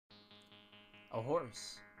A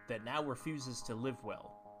horse that now refuses to live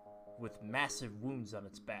well, with massive wounds on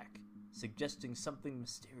its back, suggesting something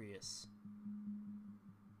mysterious.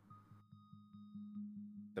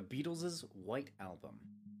 The Beatles' White Album,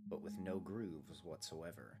 but with no grooves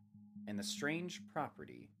whatsoever, and the strange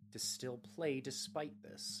property to still play despite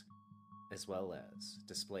this, as well as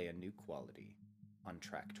display a new quality on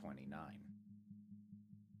track 29.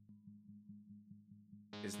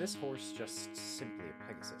 Is this horse just simply a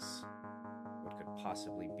Pegasus? What could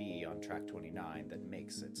possibly be on track 29 that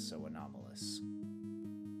makes it so anomalous?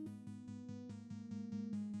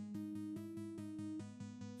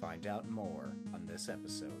 Find out more on this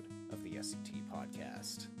episode of the SCT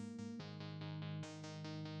Podcast.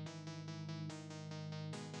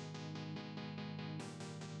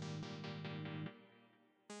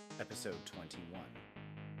 Episode 21,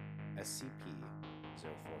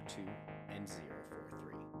 SCP-042 and 043.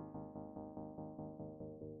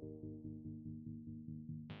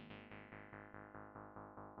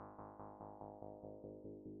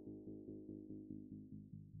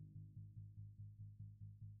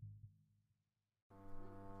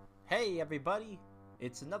 Hey everybody,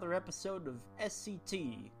 it's another episode of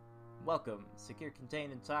SCT. Welcome, Secure,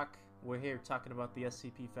 Contain, and Talk. We're here talking about the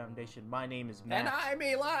SCP Foundation. My name is Matt. And I'm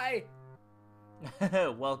Eli!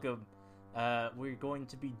 Welcome. We're going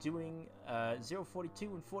to be doing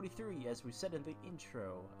 042 and 43, as we said in the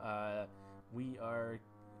intro. We are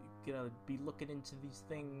gonna be looking into these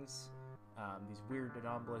things, these weird,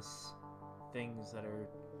 anomalous things that are,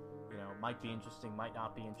 might be interesting, might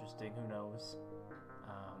not be interesting, who knows.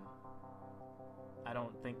 I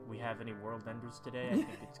don't think we have any world enders today. I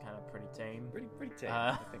think it's kind of pretty tame. Pretty tame,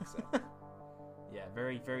 I think so. Yeah,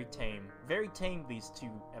 very, very tame. Very tame these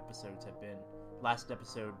two episodes have been. Last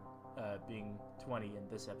episode being 20 and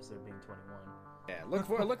this episode being 21. Yeah, look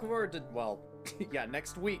forward to,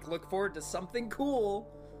 next week, look forward to something cool.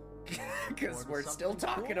 Because we're still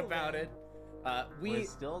talking about it. We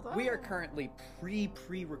are currently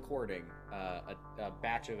pre-recording a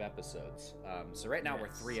batch of episodes. So right now we're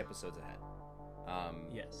 3 episodes ahead.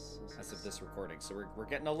 Yes. As of this recording, so we're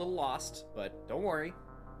getting a little lost, but don't worry.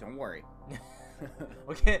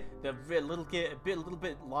 Okay, a little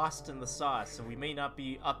bit lost in the sauce, so we may not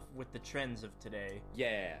be up with the trends of today.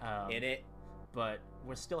 Yeah, in it, but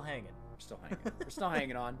we're still hanging. We're still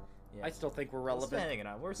hanging on. Yes. I still think we're relevant. We're still hanging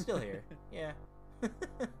on. We're still here. Yeah.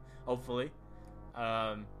 Hopefully.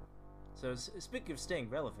 So speaking of staying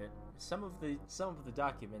relevant, some of the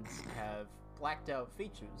documents have blacked out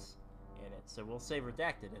features in it, so we'll say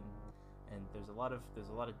redacted, and there's a lot of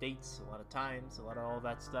dates, a lot of times, a lot of all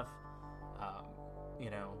that stuff.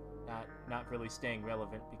 Not really staying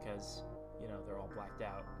relevant because they're all blacked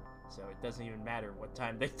out, so it doesn't even matter what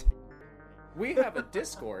time they. We have a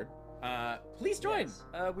Discord. Please join.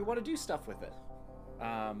 Yes. We want to do stuff with it.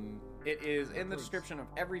 It is in the description of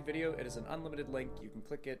every video. It is an unlimited link. You can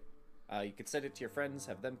click it. You can send it to your friends.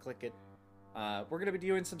 Have them click it. We're gonna be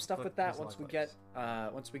doing some stuff with that once we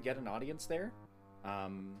get an audience there.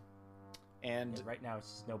 And right now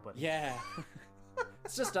it's just nobody. Yeah,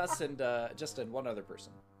 it's just us and one other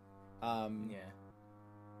person.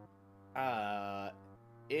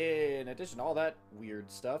 In addition to all that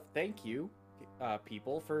weird stuff, thank you,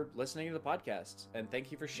 people, for listening to the podcast, and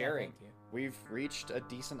thank you for sharing. Yeah, thank you. We've reached a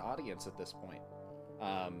decent audience at this point,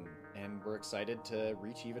 and we're excited to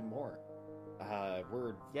reach even more.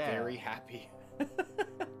 We're very happy.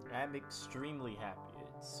 I'm extremely happy.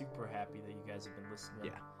 Super happy that you guys have been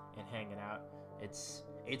listening and hanging out. It's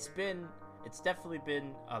definitely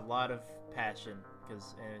been a lot of passion,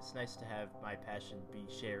 because it's nice to have my passion be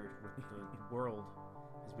shared with the world,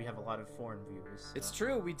 because we have a lot of foreign viewers. So. It's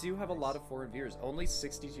true, we do have a lot of foreign viewers. Only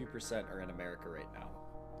 62% are in America right now.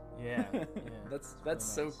 Yeah. That's really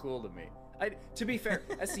so nice. cool to me. To be fair,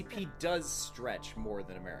 SCP does stretch more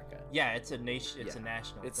than America. Yeah, it's a nation. It's a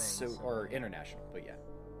national. It's thing, or international, but yeah.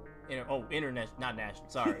 Internet, not national.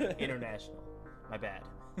 Sorry, international. My bad.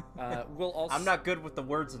 We'll also. I'm not good with the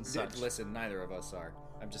words and such. Listen, neither of us are.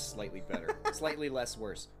 I'm just slightly better, slightly less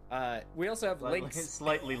worse. We also have links.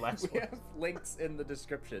 Slightly less. We have links in the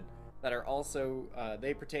description that are also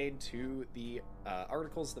they pertain to the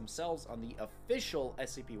articles themselves on the official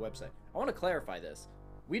SCP website. I want to clarify this.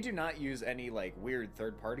 We do not use any weird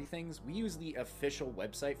third-party things. We use the official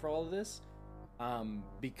website for all of this,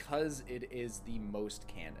 because it is the most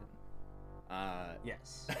canon.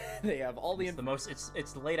 Yes. They have all the most.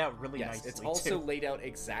 It's laid out really nicely. It's also laid out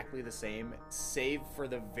exactly the same, save for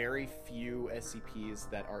the very few SCPs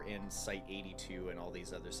that are in Site 82 and all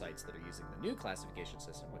these other sites that are using the new classification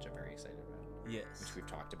system, which I'm very excited about. Yes. Which we've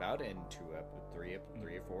talked about in three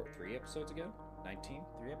episodes ago. 19?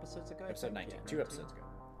 3 episodes ago. I Episode think? 19. Yeah, 2 episodes ago.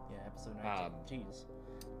 Yeah, episode 19. Jeez.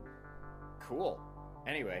 Cool.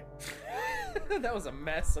 Anyway, that was a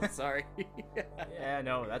mess. I'm sorry. Yeah,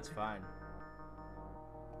 no, that's fine.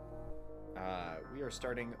 We are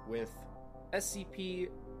starting with SCP-042,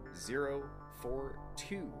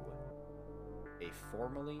 a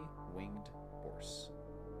formerly winged horse.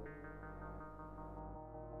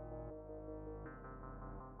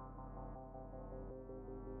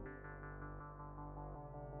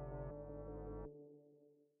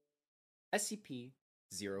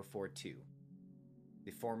 SCP-042,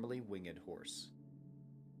 the formerly winged horse.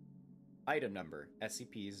 Item number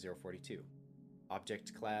SCP-042.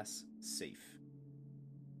 Object class safe.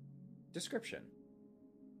 Description: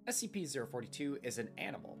 SCP-042 is an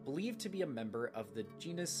animal believed to be a member of the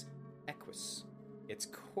genus Equus. Its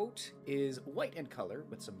coat is white in color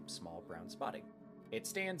with some small brown spotting. It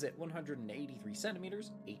stands at 183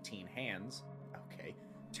 centimeters, 18 hands,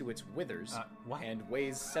 to its withers, and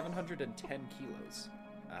weighs 710 kilos.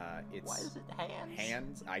 It's Why is it hands?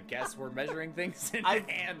 Hands? I guess we're measuring things in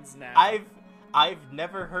hands now. I've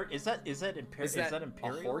never heard. Is that imperial? Is that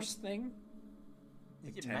imperial? a horse thing?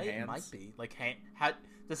 Like It might be. Like,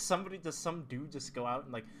 does some dude just go out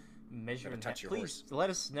and like measure and touch your Please horse. let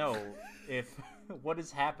us know if what is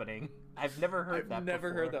happening. I've never heard that. I've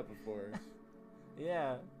never before. heard that before.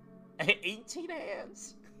 Yeah, 18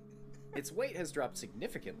 hands. Its weight has dropped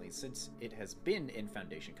significantly since it has been in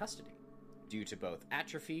Foundation custody, due to both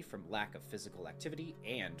atrophy from lack of physical activity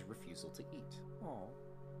and refusal to eat. Aww.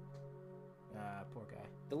 Poor guy.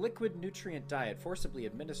 The liquid nutrient diet forcibly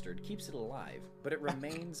administered keeps it alive, but it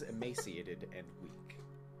remains emaciated and weak.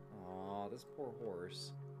 Aw, this poor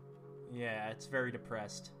horse. Yeah, it's very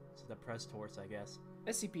depressed. It's a depressed horse, I guess.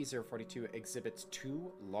 SCP-042 exhibits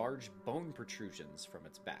 2 large bone protrusions from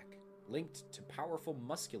its back, linked to powerful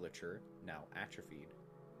musculature, now atrophied,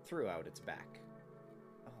 throughout its back.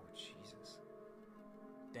 Oh, Jesus.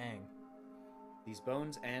 Dang. These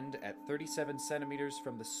bones end at 37 centimeters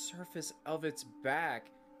from the surface of its back,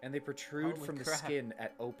 and they protrude Holy from the crap. skin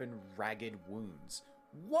at open, ragged wounds.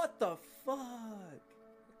 What the fuck?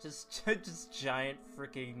 Just giant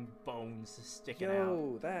freaking bones sticking out.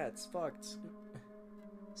 Yo, that's fucked.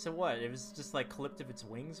 So what? It was just like clipped of its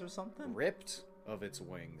wings or something? Ripped of its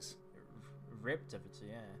wings. Ripped of its,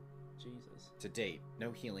 yeah. Jesus. To date,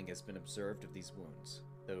 no healing has been observed of these wounds,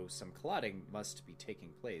 though some clotting must be taking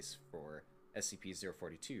place for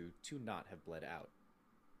SCP-042 to not have bled out.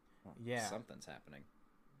 Well, Yeah. Something's happening.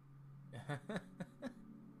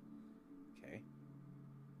 Okay.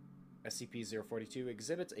 SCP-042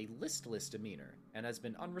 exhibits a listless demeanor and has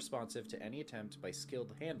been unresponsive to any attempt by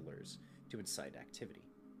skilled handlers to incite activity.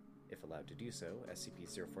 If allowed to do so,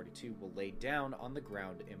 SCP-042 will lay down on the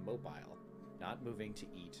ground immobile, not moving to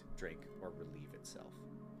eat, drink, or relieve itself.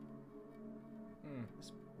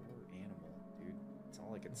 This poor animal, dude. That's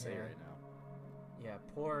all I can say Yeah. right now. Yeah,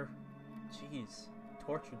 poor... Jeez.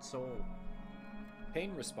 Tortured soul.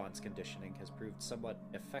 Pain response conditioning has proved somewhat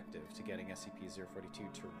effective to getting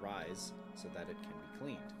SCP-042 to rise so that it can be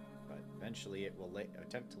cleaned, but eventually it will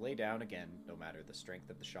attempt to lay down again no matter the strength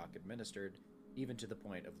of the shock administered, even to the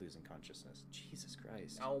point of losing consciousness. Jesus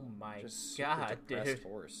Christ. Oh my Just super god, depressed dude.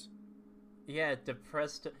 horse. Yeah,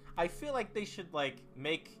 depressed. I feel like they should like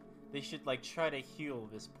try to heal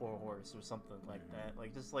this poor horse or something like that.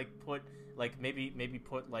 Like just like put like maybe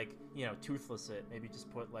put like, you know, toothless it. Maybe just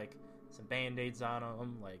put like some band-aids on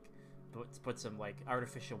him, like put some like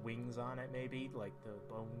artificial wings on it maybe, like the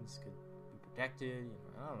bones could be protected. You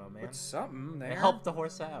know, I don't know, man. Put something there. And help the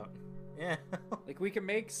horse out. Yeah. Like we can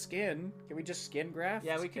make skin. Can we just skin graft?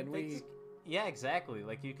 Yeah, we can make. Yeah, exactly.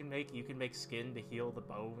 Like you can make skin to heal the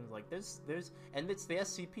bones. Like there's and it's the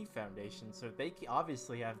SCP Foundation, so they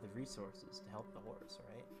obviously have the resources to help the horse,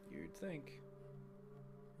 right? You'd think.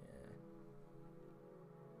 Yeah.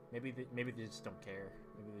 Maybe they just don't care.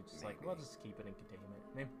 Maybe they're just like, well, just keep it in containment.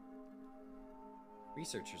 Maybe.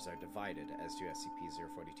 Researchers are divided as to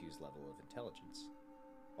SCP-042's level of intelligence.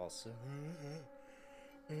 Also,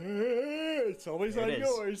 it's always There on it is.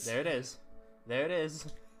 yours. There it is. There it is.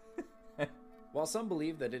 While some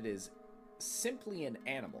believe that it is simply an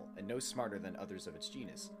animal and no smarter than others of its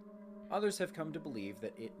genus, others have come to believe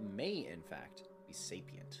that it may, in fact, be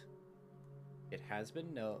sapient. It has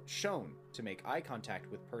been shown to make eye contact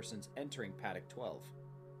with persons entering Paddock 12,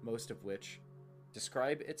 most of which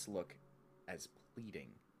describe its look as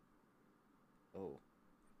pleading. Oh,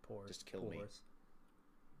 Poor. Just kill poor me. horse.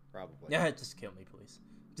 probably. Yeah, just kill me, please.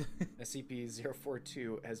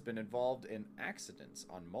 SCP-042 has been involved in accidents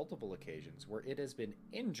on multiple occasions where it has been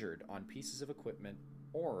injured on pieces of equipment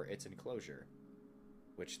or its enclosure,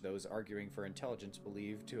 which those arguing for intelligence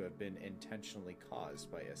believe to have been intentionally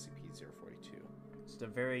caused by SCP-042. Just a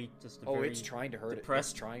very it's trying to hurt it.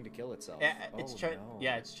 It's trying to kill itself. Yeah, it's trying. No.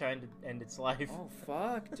 Yeah, it's trying to end its life. Oh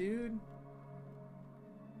fuck, dude.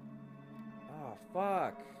 Oh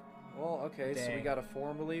fuck. Well, okay, so we Dang. got a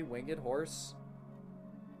formerly winged horse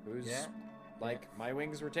who's like, my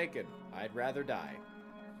wings were taken. I'd rather die.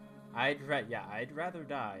 I'd rather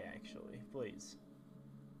die, actually. Please.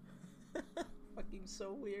 Fucking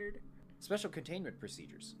so weird. Special containment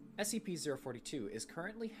procedures. SCP-042 is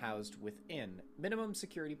currently housed within Minimum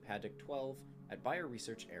Security Paddock 12 at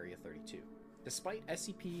Bioresearch Area 32. Despite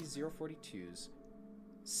SCP-042's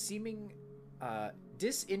seeming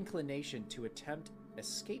disinclination to attempt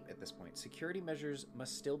escape at this point, security measures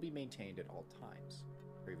must still be maintained at all times.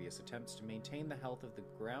 Previous attempts to maintain the health of the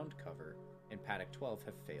ground cover in Paddock 12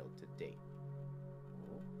 have failed to date.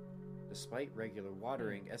 Despite regular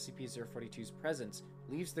watering, SCP-042's presence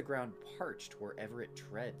leaves the ground parched wherever it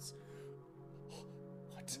treads.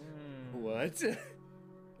 What? What?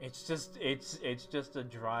 It's just a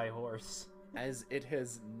dry horse. As it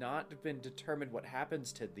has not been determined what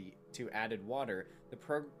happens to added water, the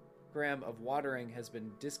program of watering has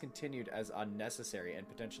been discontinued as unnecessary and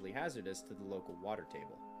potentially hazardous to the local water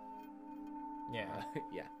table. Yeah.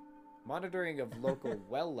 Yeah. Monitoring of local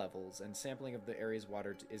well levels and sampling of the area's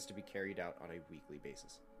water is to be carried out on a weekly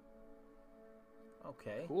basis.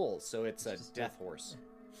 Okay. Cool. So it's a just death horse.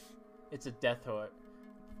 It's a death horse.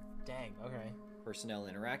 Dang. Okay. Personnel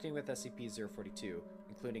interacting with SCP-042,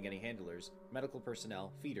 including any handlers, medical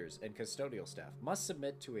personnel, feeders, and custodial staff, must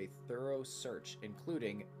submit to a thorough search,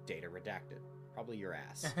 including data redacted, probably your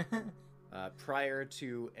ass, prior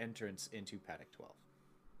to entrance into Paddock 12.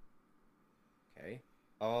 Okay.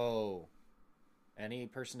 Oh. Any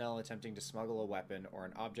personnel attempting to smuggle a weapon or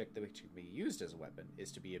an object that can be used as a weapon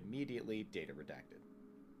is to be immediately data redacted.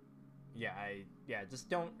 Yeah, just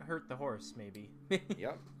don't hurt the horse, maybe.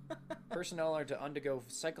 Yep. Personnel are to undergo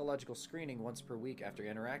psychological screening once per week after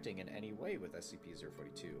interacting in any way with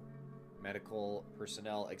SCP-042. Medical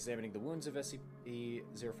personnel examining the wounds of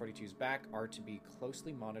SCP-042's back are to be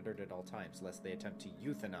closely monitored at all times, lest they attempt to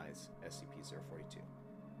euthanize SCP-042.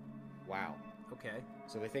 Wow. Okay.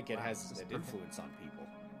 So they think it Wow, has this is an perfect. influence on people.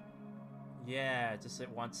 Yeah, just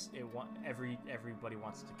everybody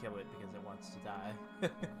wants to kill it because it wants to die. God.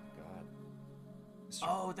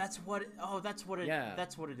 Oh, that's what it. Yeah.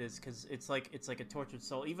 That's what it is. Because it's like a tortured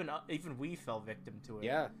soul. Even we fell victim to it.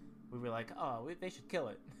 Yeah. We were like, they should kill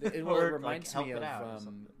it. It Or, reminds help me it of out or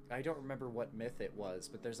something. I don't remember what myth it was,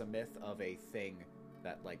 but there's a myth of a thing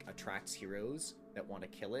that like attracts heroes that want to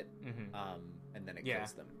kill it, Mhm. and then it Yeah.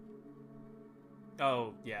 kills them.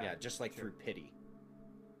 Oh yeah. Yeah, just like Sure. through pity.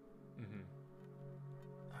 Mm-hmm.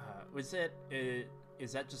 Was it?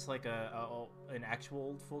 Is that just like an actual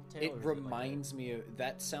old folk tale? It or is reminds me of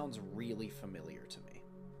that. Sounds really familiar to me.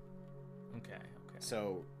 Okay.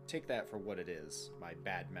 So take that for what it is. My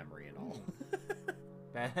bad memory and all.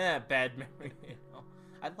 Bad memory.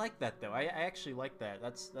 I like that though. I actually like that.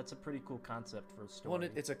 That's a pretty cool concept for a story. Well,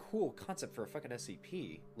 it's a cool concept for a fucking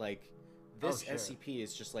SCP. Like this sure. SCP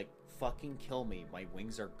is just like fucking kill me. My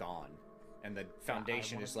wings are gone, and the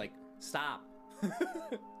Foundation wanna- is like stop.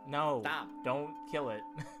 No, Stop. Don't kill it.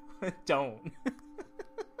 Don't.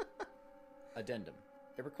 Addendum.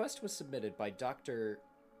 A request was submitted by Dr.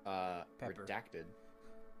 Pepper. Redacted.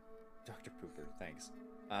 Dr. Pooper, thanks.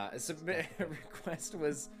 A request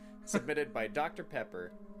was submitted by Dr.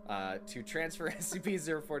 Pepper to transfer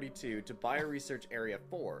SCP-042 to Bioresearch Area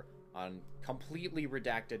 4 on completely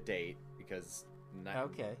redacted date because...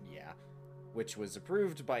 Okay. Yeah. Which was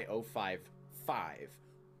approved by 055.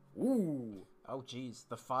 Ooh. Oh geez,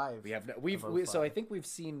 the 5. We have no, so I think we've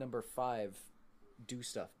seen number 5 do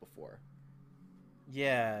stuff before.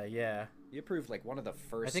 Yeah. He approved like one of the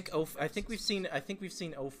first. I think we've seen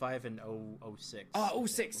 05 and 006. Oh,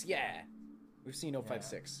 06, yeah. We've seen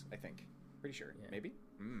 056, I think. Pretty sure. Yeah. Maybe?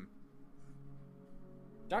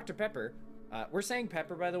 Dr. Pepper. We're saying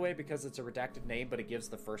Pepper, by the way, because it's a redacted name, but it gives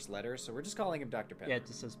the first letter, so we're just calling him Dr. Pepper. Yeah, it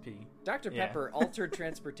just says P. Dr. Yeah. Pepper altered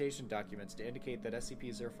transportation documents to indicate that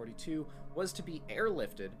SCP-042 was to be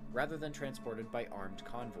airlifted rather than transported by armed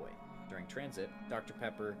convoy. During transit, Dr.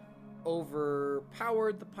 Pepper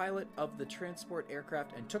overpowered the pilot of the transport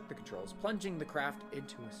aircraft and took the controls, plunging the craft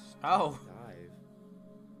into a Oh. dive.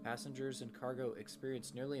 Passengers and cargo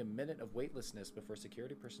experienced nearly a minute of weightlessness before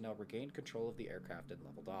security personnel regained control of the aircraft and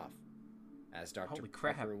leveled off. As Dr. Holy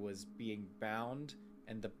crap. Pepper was being bound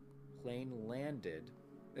and the plane landed,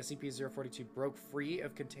 SCP-042 broke free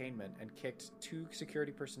of containment and kicked 2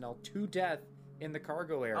 security personnel to death in the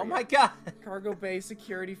cargo area. Oh my god! Cargo bay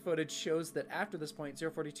security footage shows that after this point,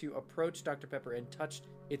 042 approached Dr. Pepper and touched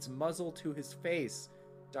its muzzle to his face.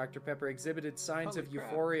 Dr. Pepper exhibited signs Holy of crap.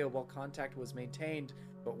 euphoria while contact was maintained,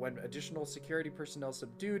 but when additional security personnel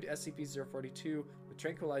subdued SCP-042 with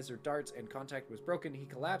tranquilizer darts and contact was broken, he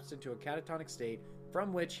collapsed into a catatonic state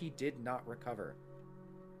from which he did not recover.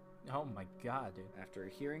 Oh my god, dude. After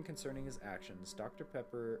hearing concerning his actions, Dr.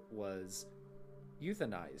 Pepper was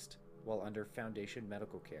euthanized while under Foundation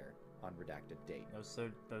medical care on redacted date.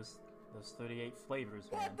 Those 38 flavors,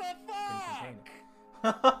 man. What the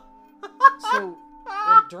Couldn't contain it. So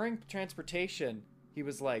during transportation, he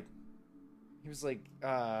was like,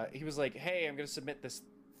 hey, I'm gonna submit this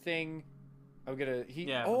thing.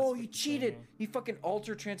 He cheated. thing. He fucking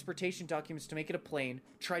altered transportation documents to make it a plane.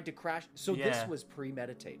 Tried to crash. So this Yeah. was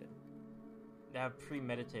premeditated. Now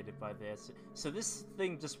premeditated by this. So this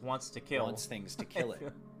thing just wants to kill. Wants things to kill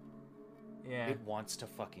it. Yeah. It wants to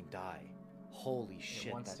fucking die. Holy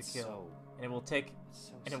shit, wants that's to kill. so. And it will take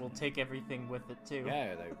So and it will sad. take everything with it too.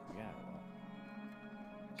 Yeah,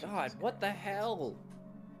 God, what the hell?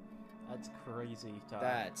 That's crazy, Todd.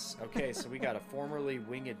 That's okay. So we got a formerly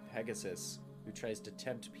winged Pegasus who tries to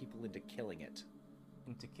tempt people into killing it,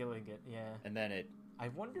 Into killing it, yeah. and then it. I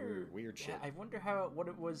wonder Weird shit. I wonder what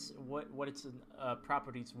it was, what its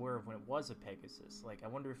properties were when it was a Pegasus. Like, I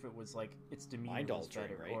wonder if it was like its demeanor Mind was altering,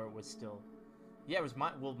 better, right? or it was still. Yeah, it was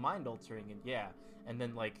mind altering, and yeah, and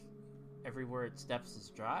then like everywhere it steps is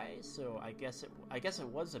dry. So I guess it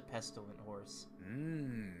was a pestilent horse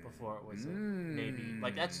before it was maybe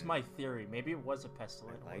like that's my theory. Maybe it was a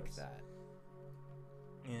pestilent I like horse. that.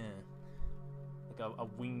 Yeah, like a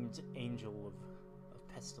winged angel of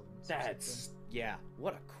pestilence. or That's yeah.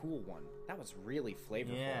 What a cool one. That was really flavorful.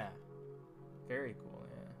 something. Yeah, very cool.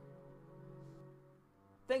 Yeah.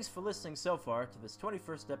 Thanks for listening so far to this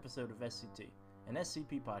 21st episode of SCT, an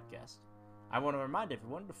SCP podcast. I want to remind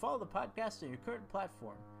everyone to follow the podcast on your current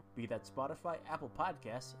platform, be that Spotify, Apple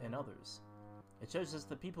Podcasts, and others. It shows us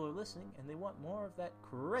that people are listening and they want more of that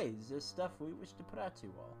crazy stuff we wish to put out to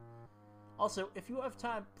you all. Also, if you have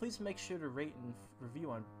time, please make sure to rate and review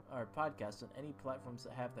on our podcast on any platforms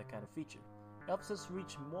that have that kind of feature. It helps us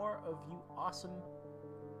reach more of you awesome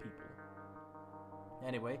people.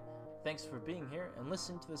 Anyway, thanks for being here and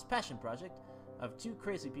listening to this passion project of two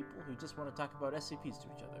crazy people who just want to talk about SCPs to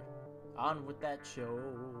each other. On with that show.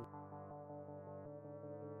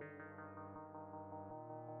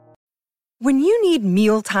 When you need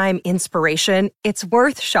mealtime inspiration, it's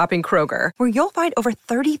worth shopping Kroger, where you'll find over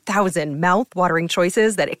 30,000 mouth-watering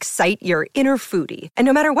choices that excite your inner foodie. And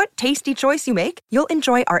no matter what tasty choice you make, you'll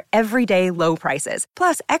enjoy our everyday low prices,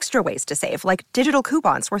 plus extra ways to save, like digital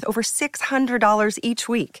coupons worth over $600 each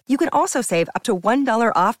week. You can also save up to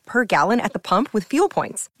 $1 off per gallon at the pump with fuel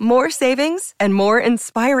points. More savings and more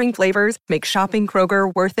inspiring flavors make shopping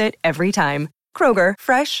Kroger worth it every time. Kroger,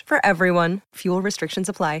 fresh for everyone. Fuel restrictions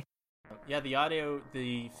apply. Yeah,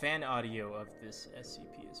 the fan audio of this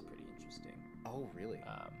SCP is pretty interesting. Oh, really?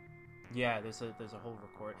 Yeah, there's a whole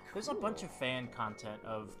record. There's a bunch of fan content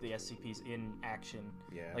of the SCPs in action.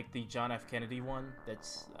 Yeah. Like the John F. Kennedy one that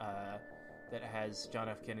has John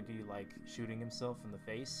F. Kennedy like shooting himself in the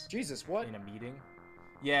face Jesus, what? in a meeting.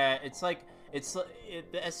 Yeah, the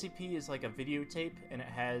SCP is like a videotape, and it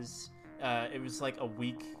has it was like a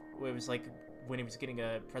week. It was like when he was getting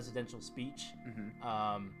a presidential speech.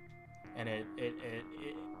 Mm-hmm. And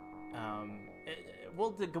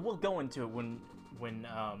we'll go into it when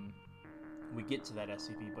we get to that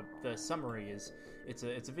SCP. But the summary is it's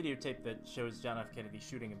a videotape that shows John F. Kennedy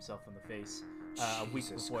shooting himself in the face a week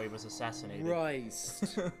Jesus before he was assassinated.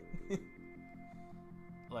 Christ.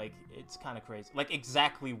 Like, it's kind of crazy. Like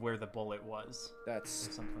exactly where the bullet was. That's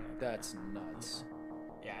Or something like that's nuts.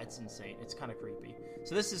 Yeah, it's insane. It's kind of creepy.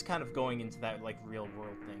 So this is kind of going into that like real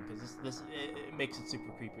world thing because it makes it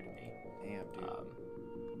super creepy to me. Damn, dude.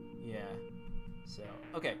 Yeah. So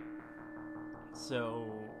okay. So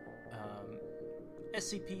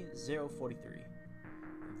SCP-043,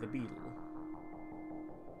 the Beetle.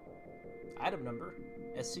 Item number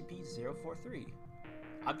SCP-043.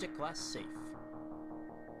 Object class safe.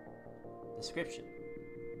 Description.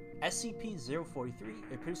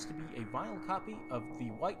 SCP-043 appears to be a vinyl copy of the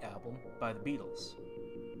White Album by the Beatles.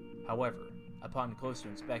 However, upon closer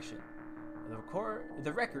inspection,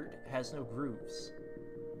 the record has no grooves.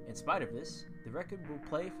 In spite of this, the record will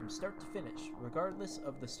play from start to finish, regardless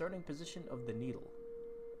of the starting position of the needle.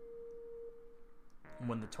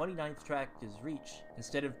 When the 29th track is reached,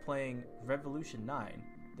 instead of playing Revolution 9,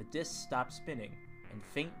 the disc stops spinning, and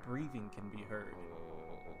faint breathing can be heard.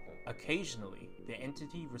 Occasionally, the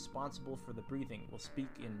entity responsible for the breathing will speak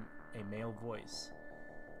in a male voice.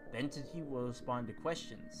 The entity will respond to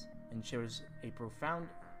questions and shows a profound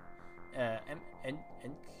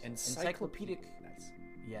encyclopedic. Nice.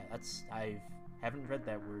 Yeah, I haven't read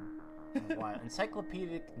that word in a while.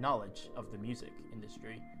 Encyclopedic knowledge of the music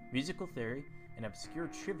industry, musical theory, and obscure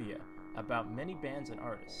trivia about many bands and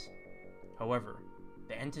artists. However,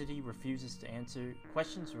 the entity refuses to answer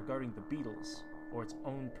questions regarding the Beatles or its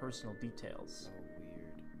own personal details. So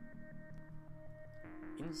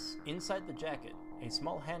weird. Inside the jacket, a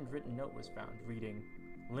small handwritten note was found reading,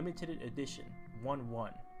 Limited Edition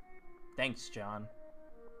 1-1. Thanks, John.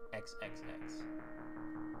 XXX.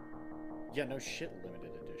 Yeah, no shit,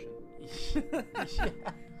 limited edition.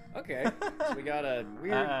 Yeah. Okay, so we got a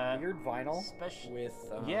weird vinyl with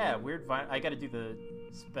weird vinyl. I gotta do the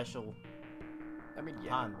special. I mean, yeah.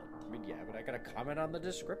 Con. But I gotta comment on the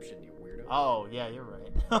description, you weirdo. Oh, yeah, you're right.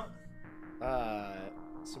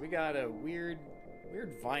 So we got a weird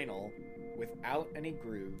vinyl without any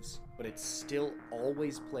grooves, but it still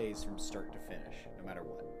always plays from start to finish, no matter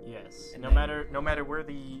what. Yes. And No then- matter where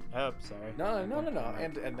the. Oh, sorry. No.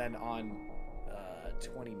 And then on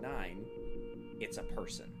 29, it's a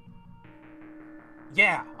person.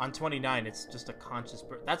 Yeah, on 29, it's just a conscious.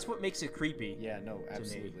 That's what makes it creepy. Yeah, no,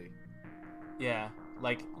 absolutely. Yeah,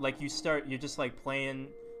 like you're just like playing.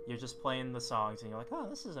 You're just playing the songs, and you're like, oh,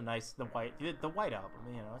 this is a nice the white album.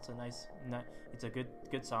 You know, it's a nice, it's a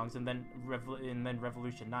good songs. And then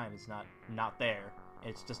Revolution 9 is not there.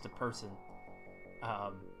 It's just a person,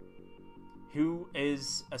 who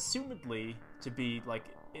is assumedly to be like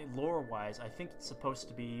lore wise. I think it's supposed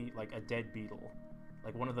to be like a dead Beatle,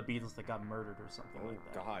 like one of the Beatles that got murdered or something like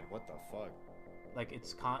that. Oh God, what the fuck? Like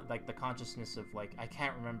it's like the consciousness of like I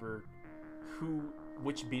can't remember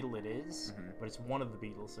which Beatle it is, but it's one of the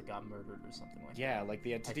Beatles that got murdered or something like that. Yeah, like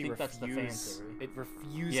the entity that's the fan theory. It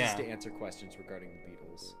refuses to answer questions regarding the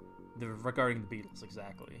Beatles. Regarding the Beatles,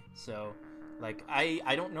 exactly. So, like,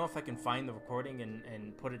 I don't know if I can find the recording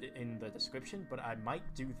and put it in the description, but I might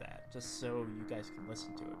do that just so you guys can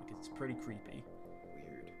listen to it because it's pretty creepy.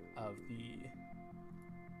 Weird.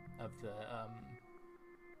 Of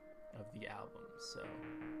the album. So,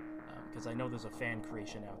 because I know there's a fan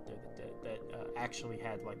creation out there that actually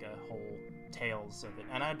had like a whole tales of it,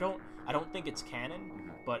 and I don't think it's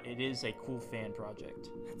canon, but it is a cool fan project.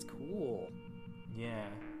 That's cool. Yeah.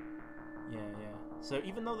 So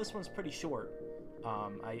even though this one's pretty short,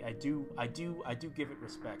 I do give it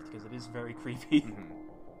respect because it is very creepy.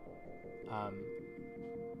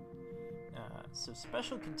 So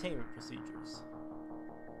special containment procedures.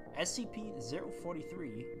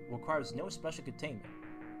 SCP-043 requires no special containment,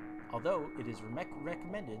 although it is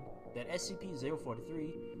recommended that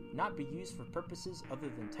SCP-043 not be used for purposes other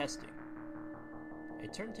than testing. A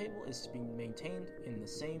turntable is to be maintained in the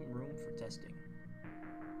same room for testing.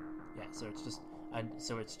 Yeah, so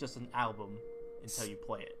it's just an album until you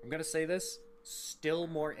play it. I'm gonna say this, still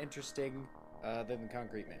more interesting than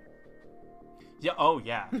Concrete Man. Yeah. Oh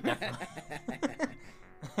yeah, definitely.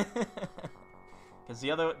 Because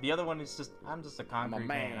the other one is just I'm just a concrete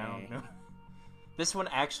man. I don't know. This one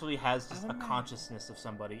actually has just a consciousness of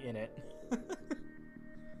somebody in it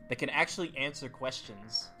that can actually answer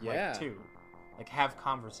questions. Yeah. Like, too. Like have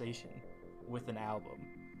conversation with an album.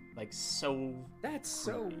 Like so. That's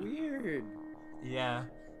so weird. Yeah.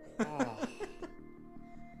 Oh,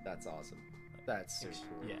 that's awesome. That's so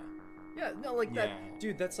cool. Yeah. Yeah. No, like that, Yeah.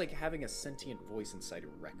 dude. That's like having a sentient voice inside a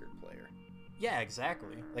record player. Yeah,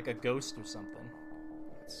 exactly. Like a ghost or something.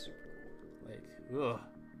 That's super Like,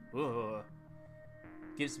 ugh.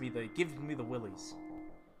 Gives me the willies.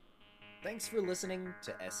 Thanks for listening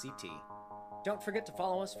to SCT. Don't forget to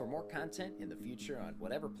follow us for more content in the future on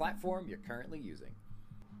whatever platform you're currently using.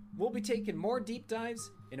 We'll be taking more deep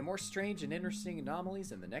dives into more strange and interesting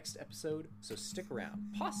anomalies in the next episode, so stick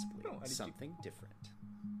around. Possibly something different.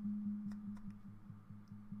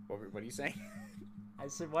 What are you saying? I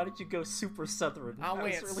said, why did you go super southern? I'm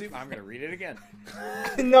That was really going to read it again.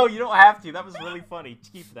 No, you don't have to. That was really funny.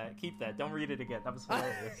 Keep that. Don't read it again. That was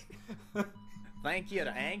hilarious. Thank you to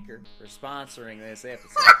Anchor for sponsoring this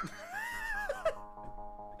episode.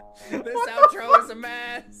 This outro is a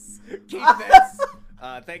mess. Keep this.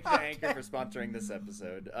 Thank you to Anchor for sponsoring this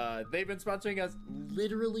episode. They've been sponsoring us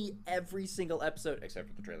literally every single episode, except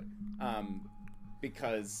for the trailer.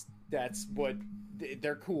 Because that's what...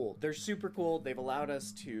 They're cool. They're super cool. They've allowed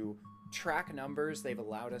us to track numbers. They've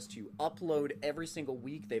allowed us to upload every single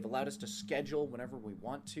week. They've allowed us to schedule whenever we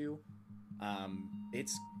want to.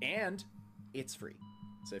 It's free.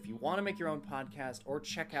 So if you want to make your own podcast or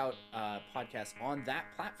check out podcasts on that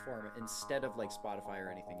platform instead of like Spotify or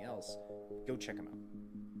anything else, go check them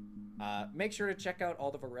out. Make sure to check out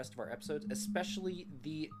all of the rest of our episodes, especially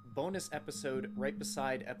the bonus episode right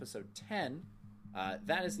beside episode 10.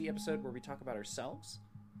 That is the episode where we talk about ourselves.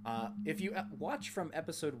 If you watch from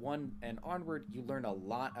episode 1 and onward, you learn a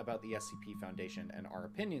lot about the SCP Foundation and our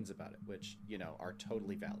opinions about it, which, you know, are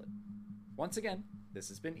totally valid. Once again, this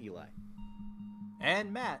has been Eli.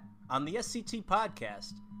 And Matt on the SCT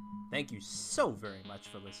Podcast. Thank you so very much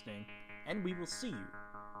for listening, and we will see you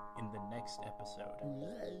in the next episode.